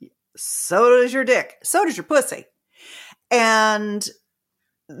wrinkling. So does your dick. So does your pussy. And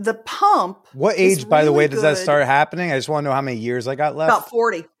the pump. What age, by the way, does that start happening? I just want to know how many years I got left. About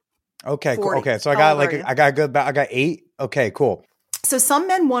 40. Okay. 40. Okay. So I got 8. Okay, cool. So some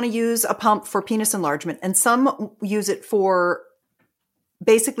men want to use a pump for penis enlargement and some use it for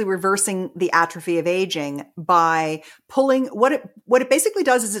basically reversing the atrophy of aging by pulling what it basically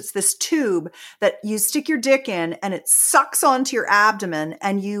does is it's this tube that you stick your dick in and it sucks onto your abdomen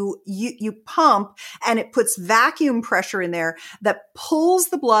and you pump and it puts vacuum pressure in there that pulls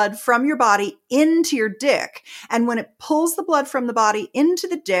the blood from your body into your dick. And when it pulls the blood from the body into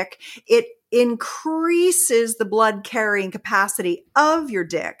the dick, it increases the blood carrying capacity of your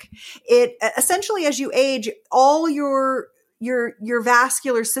dick. It essentially, as you age, all your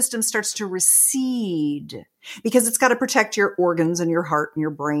vascular system starts to recede because it's got to protect your organs and your heart and your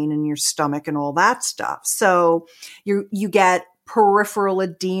brain and your stomach and all that stuff. So you get peripheral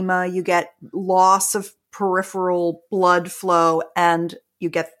edema, you get loss of peripheral blood flow, and you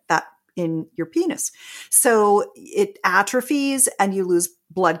get that in your penis. So it atrophies and you lose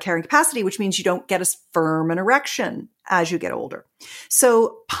blood carrying capacity, which means you don't get as firm an erection as you get older.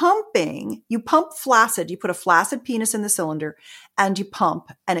 So pumping, you pump flaccid, you put a flaccid penis in the cylinder and you pump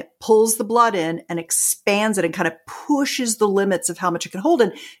and it pulls the blood in and expands it and kind of pushes the limits of how much it can hold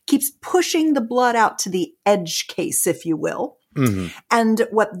and keeps pushing the blood out to the edge case, if you will. Mm-hmm. And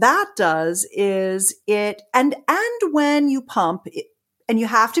what that does is and when you pump, and you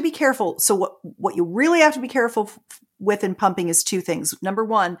have to be careful. So what you really have to be careful with in pumping is two things. Number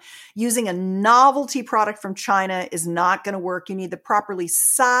one, using a novelty product from China is not going to work. You need the properly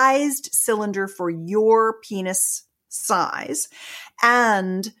sized cylinder for your penis size.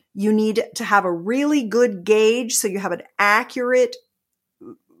 And you need to have a really good gauge so you have an accurate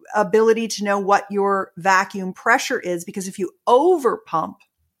ability to know what your vacuum pressure is. Because if you over pump,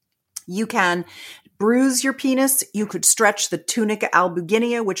 you can bruise your penis. You could stretch the tunica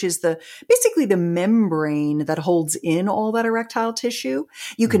albuginea, which is basically the membrane that holds in all that erectile tissue.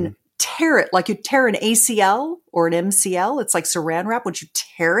 You can tear it like you tear an ACL or an MCL. It's like saran wrap. Once you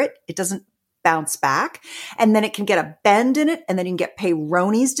tear it, it doesn't bounce back. And then it can get a bend in it. And then you can get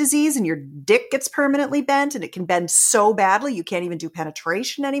Peyronie's disease and your dick gets permanently bent and it can bend so badly you can't even do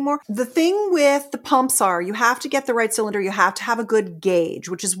penetration anymore. The thing with the pumps are you have to get the right cylinder. You have to have a good gauge,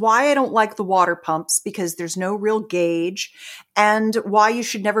 which is why I don't like the water pumps because there's no real gauge and why you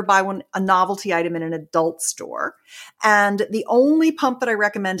should never buy a novelty item in an adult store. And the only pump that I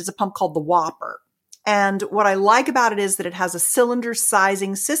recommend is a pump called the Whopper. And what I like about it is that it has a cylinder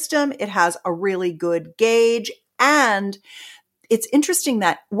sizing system. It has a really good gauge. And it's interesting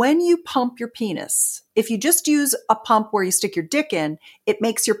that when you pump your penis, if you just use a pump where you stick your dick in, it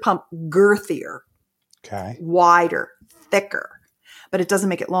makes your pump girthier, wider, thicker, but it doesn't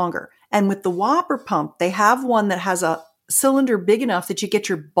make it longer. And with the Whopper pump, they have one that has a cylinder big enough that you get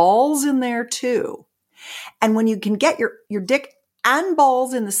your balls in there too. And when you can get your dick and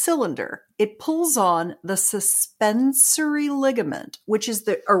balls in the cylinder, it pulls on the suspensory ligament, which is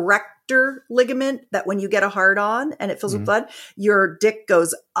the erector ligament that when you get a hard on and it fills with blood, your dick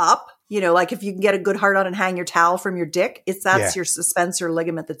goes up. You know, like if you can get a good hard on and hang your towel from your dick, that's your suspensor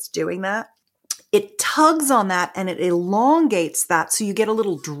ligament that's doing that. It tugs on that and it elongates that. So you get a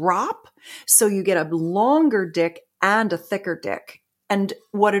little drop. So you get a longer dick and a thicker dick. And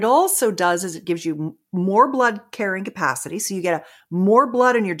what it also does is it gives you more blood carrying capacity. So you get more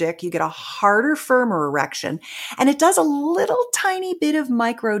blood in your dick. You get a harder, firmer erection. And it does a little tiny bit of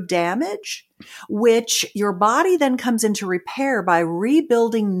micro damage, which your body then comes into repair by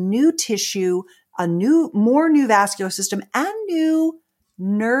rebuilding new tissue, more new vascular system and new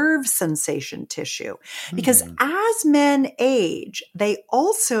nerve sensation tissue. Because as men age, they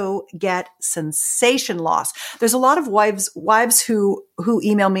also get sensation loss. There's a lot of wives who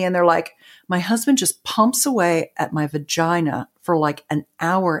email me and they're like, my husband just pumps away at my vagina for like an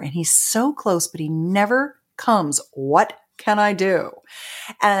hour and he's so close, but he never comes. What can I do?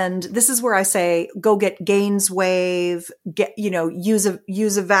 And this is where I say, go get Gaines Wave, use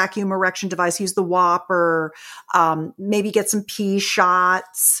a vacuum erection device, use the Whopper, maybe get some pee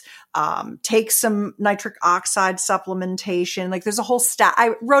shots, take some nitric oxide supplementation. Like there's a whole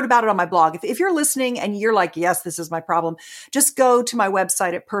I wrote about it on my blog. If you're listening and you're like, yes, this is my problem, just go to my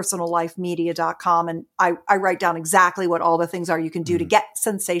website at personallifemedia.com. And I write down exactly what all the things are you can do to get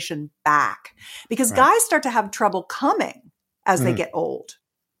sensation back because guys start to have trouble coming as they get old.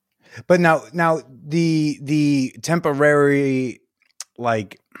 But now the temporary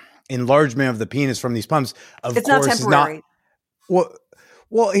like enlargement of the penis from these pumps, it's not temporary. Well,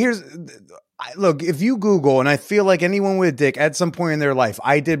 look, if you Google, and I feel like anyone with a dick at some point in their life,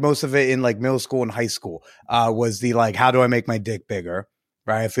 I did most of it in like middle school and high school, was the like, how do I make my dick bigger?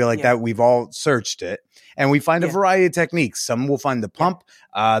 Right. I feel like that we've all searched it and we find a variety of techniques. Some will find the pump.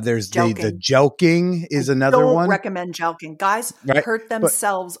 There's the jelking is another one. Don't recommend jelking. Guys hurt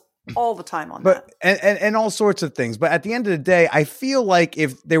themselves all the time on that. And all sorts of things. But at the end of the day, I feel like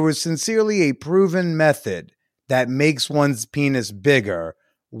if there was sincerely a proven method that makes one's penis bigger,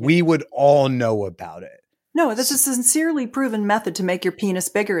 we would all know about it. No, this is a sincerely proven method to make your penis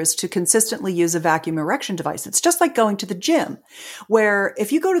bigger is to consistently use a vacuum erection device. It's just like going to the gym, where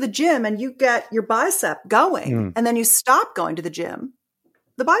if you go to the gym and you get your bicep going and then you stop going to the gym,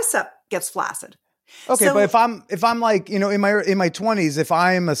 the bicep gets flaccid. Okay, so, but if I'm like, in my 20s, if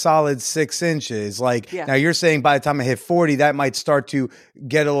I'm a solid 6 inches, now you're saying by the time I hit 40, that might start to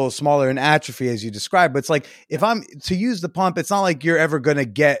get a little smaller and atrophy as you described. But it's like, if I'm to use the pump, it's not like you're ever going to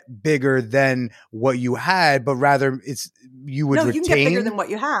get bigger than what you had, but rather you would retain. You can get bigger than what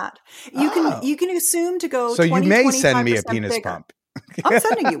you had. You can assume to go. So 20, you may send me a penis bigger. pump. I'm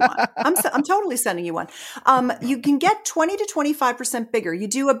sending you one. I'm totally sending you one. You can get 20 to 25% bigger. You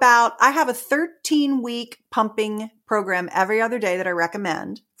do I have a 13-week pumping program every other day that I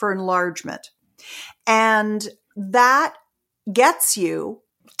recommend for enlargement. And that gets you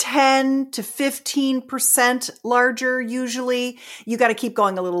 10 to 15% larger. Usually you got to keep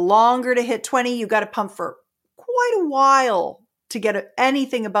going a little longer to hit 20. You got to pump for quite a while to get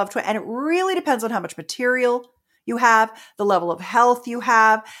anything above 20. And it really depends on how much material you have, the level of health you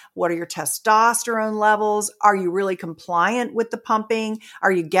have, what are your testosterone levels? Are you really compliant with the pumping?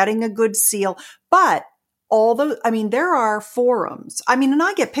 Are you getting a good seal? But there are forums. And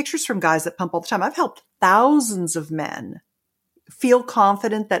I get pictures from guys that pump all the time. I've helped thousands of men feel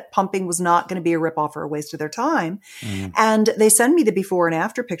confident that pumping was not going to be a ripoff or a waste of their time. And they send me the before and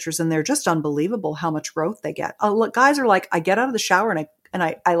after pictures, and they're just unbelievable how much growth they get. Look, guys are like, I get out of the shower and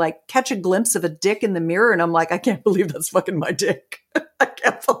I like catch a glimpse of a dick in the mirror, and I'm like, I can't believe that's fucking my dick. I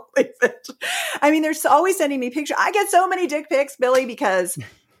can't believe it. They're always sending me pictures. I get so many dick pics, Billy, because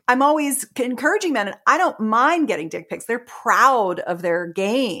I'm always encouraging men, and I don't mind getting dick pics. They're proud of their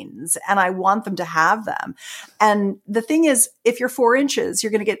gains, and I want them to have them. And the thing is, if you're 4 inches,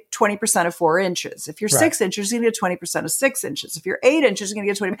 you're going to get 20% of 4 inches. If you're 6 inches, you're going to get 20% of 6 inches. If you're 8 inches, you're going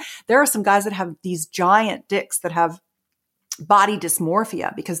to get 20. There are some guys that have these giant dicks that have body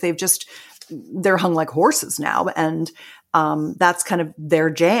dysmorphia because they're hung like horses now. And that's kind of their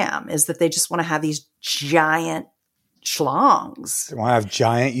jam, is that they just want to have these giant schlongs. They want to have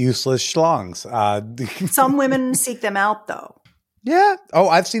giant, useless schlongs. Some women seek them out, though. Yeah. Oh,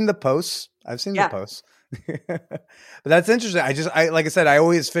 I've seen the posts. The posts. But that's interesting. Like I said, I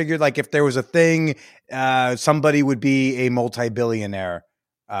always figured like if there was a thing, somebody would be a multi-billionaire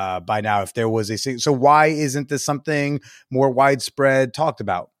by now if there was so why isn't this something more widespread talked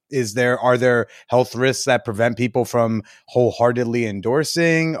about? Are there health risks that prevent people from wholeheartedly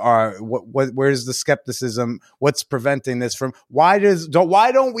endorsing? Or where's the skepticism? What's preventing this from? Why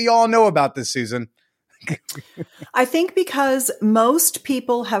don't we all know about this, Susan? I think because most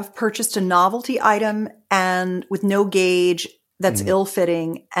people have purchased a novelty item and with no gauge that's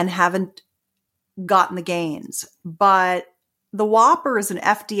ill-fitting and haven't gotten the gains. But the Whopper is an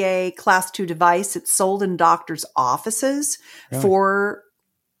FDA Class 2 device. It's sold in doctors' offices for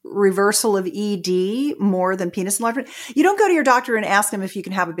reversal of ED more than penis enlargement. You don't go to your doctor and ask them if you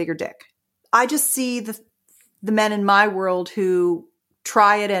can have a bigger dick. I just see the men in my world who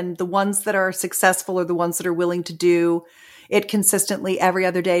try it, and the ones that are successful are the ones that are willing to do it consistently every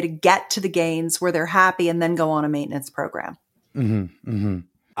other day to get to the gains where they're happy and then go on a maintenance program.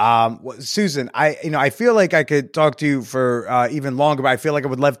 Susan, I feel like I could talk to you for even longer, but I feel like I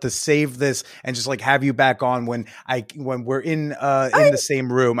would love to save this and just like have you back on when we're in the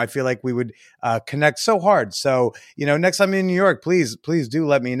same room. I feel like we would connect so hard. So, next time in New York, please do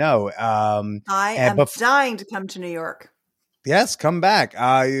let me know. I am dying to come to New York. Yes, come back.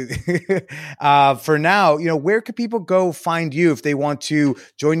 For now, where could people go find you if they want to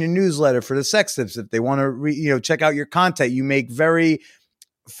join your newsletter for the sex tips, if they want to check out your content? You make very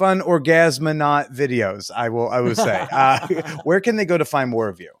fun orgasmonaut videos, I will say. Where can they go to find more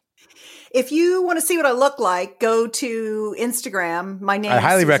of you? If you want to see what I look like, go to Instagram. My name I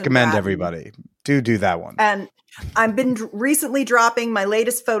highly Susan recommend Bratton. Everybody do that one. And I've been recently dropping my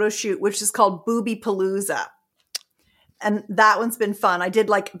latest photo shoot, which is called Booby Palooza. And that one's been fun. I did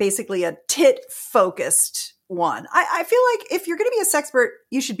like basically a tit focused one. I feel like if you're going to be a sexpert,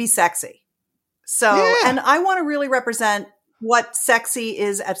 you should be sexy. So, and I want to really represent what sexy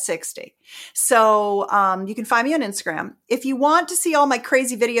is at 60. So you can find me on Instagram. If you want to see all my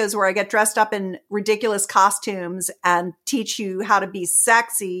crazy videos where I get dressed up in ridiculous costumes and teach you how to be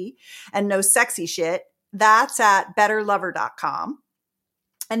sexy and know sexy shit, that's at betterlover.com.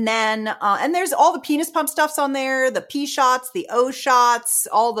 And then, and there's all the penis pump stuff's on there, the P shots, the O shots,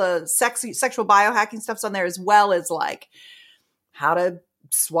 all the sexual biohacking stuff's on there, as well as like how to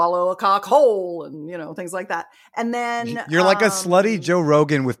swallow a cock whole and, things like that. And then you're like a slutty Joe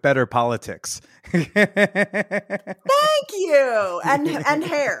Rogan with better politics. Thank you. And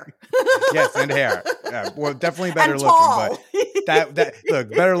hair. Yes. And hair. Yeah, well, definitely better looking, but that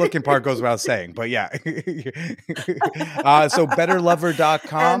look, better looking part goes without saying, but yeah. So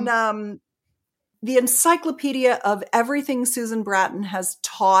betterlover.com. And, the encyclopedia of everything Susan Bratton has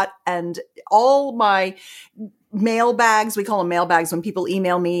taught, and all my mailbags, we call them mailbags when people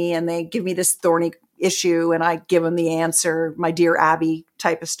email me and they give me this thorny issue and I give them the answer, my Dear Abby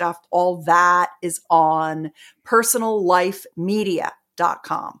type of stuff. All that is on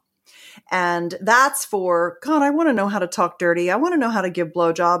personallifemedia.com. And that's for, God, I want to know how to talk dirty. I want to know how to give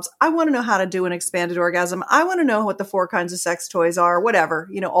blowjobs. I want to know how to do an expanded orgasm. I want to know what the 4 kinds of sex toys are, whatever,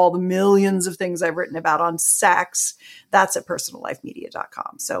 all the millions of things I've written about on sex. That's at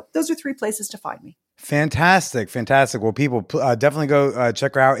personallifemedia.com. So those are 3 places to find me. Fantastic. Well, people definitely go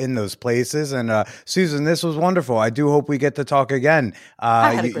check her out in those places. And Susan, this was wonderful. I do hope we get to talk again.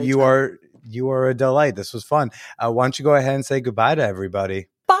 I had a great time. You are a delight. This was fun. Why don't you go ahead and say goodbye to everybody?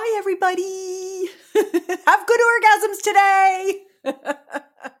 Bye, everybody. Have good orgasms today.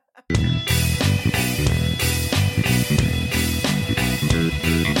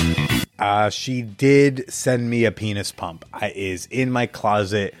 She did send me a penis pump. It is in my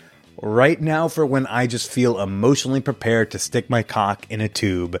closet right now for when I just feel emotionally prepared to stick my cock in a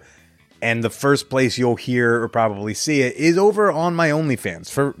tube. And the first place you'll hear or probably see it is over on my OnlyFans.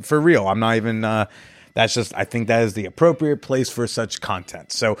 For real. I'm not even, that's just, I think that is the appropriate place for such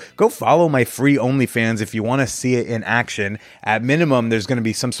content. So go follow my free OnlyFans if you want to see it in action. At minimum, there's going to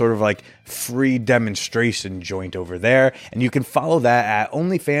be some sort of like free demonstration joint over there. And you can follow that at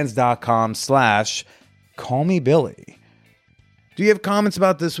onlyfans.com/callmebilly. Do you have comments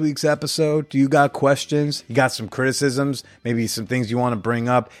about this week's episode? Do you got questions? You got some criticisms? Maybe some things you want to bring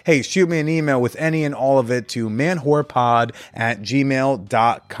up? Hey, shoot me an email with any and all of it to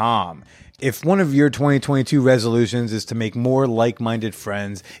manwhorepod@gmail.com. If one of your 2022 resolutions is to make more like-minded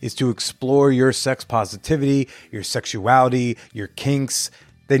friends, is to explore your sex positivity, your sexuality, your kinks,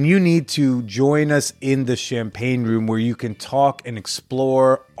 then you need to join us in the champagne room where you can talk and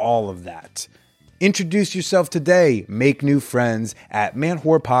explore all of that. Introduce yourself today. Make new friends at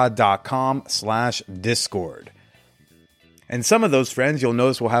manwhorepod.com/discord. And some of those friends you'll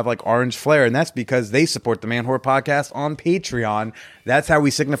notice will have like orange flair, and that's because they support the Man Whore Podcast on Patreon. That's how we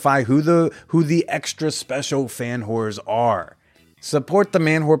signify who the extra special fan whores are. Support the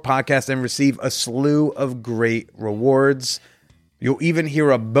Man Whore Podcast and receive a slew of great rewards. You'll even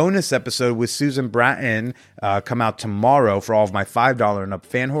hear a bonus episode with Susan Bratton come out tomorrow for all of my $5 and up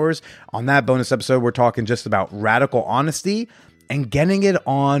fan whores. On that bonus episode, we're talking just about radical honesty and getting it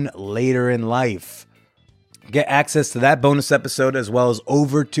on later in life. Get access to that bonus episode as well as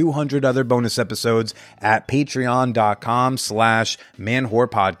over 200 other bonus episodes at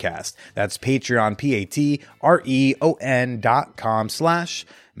patreon.com/manwhorepodcast. That's Patreon,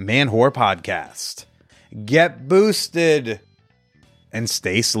 patreon.com/manwhorepodcast. Get boosted and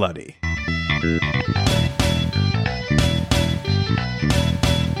stay slutty.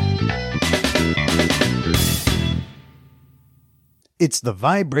 It's the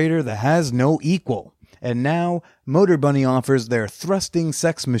vibrator that has no equal. And now, Motor Bunny offers their thrusting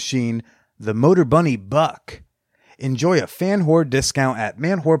sex machine, the Motor Bunny Buck. Enjoy a fan whore discount at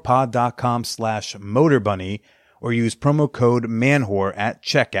manwhorepod.com/motorbunny or use promo code manwhore at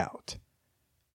checkout.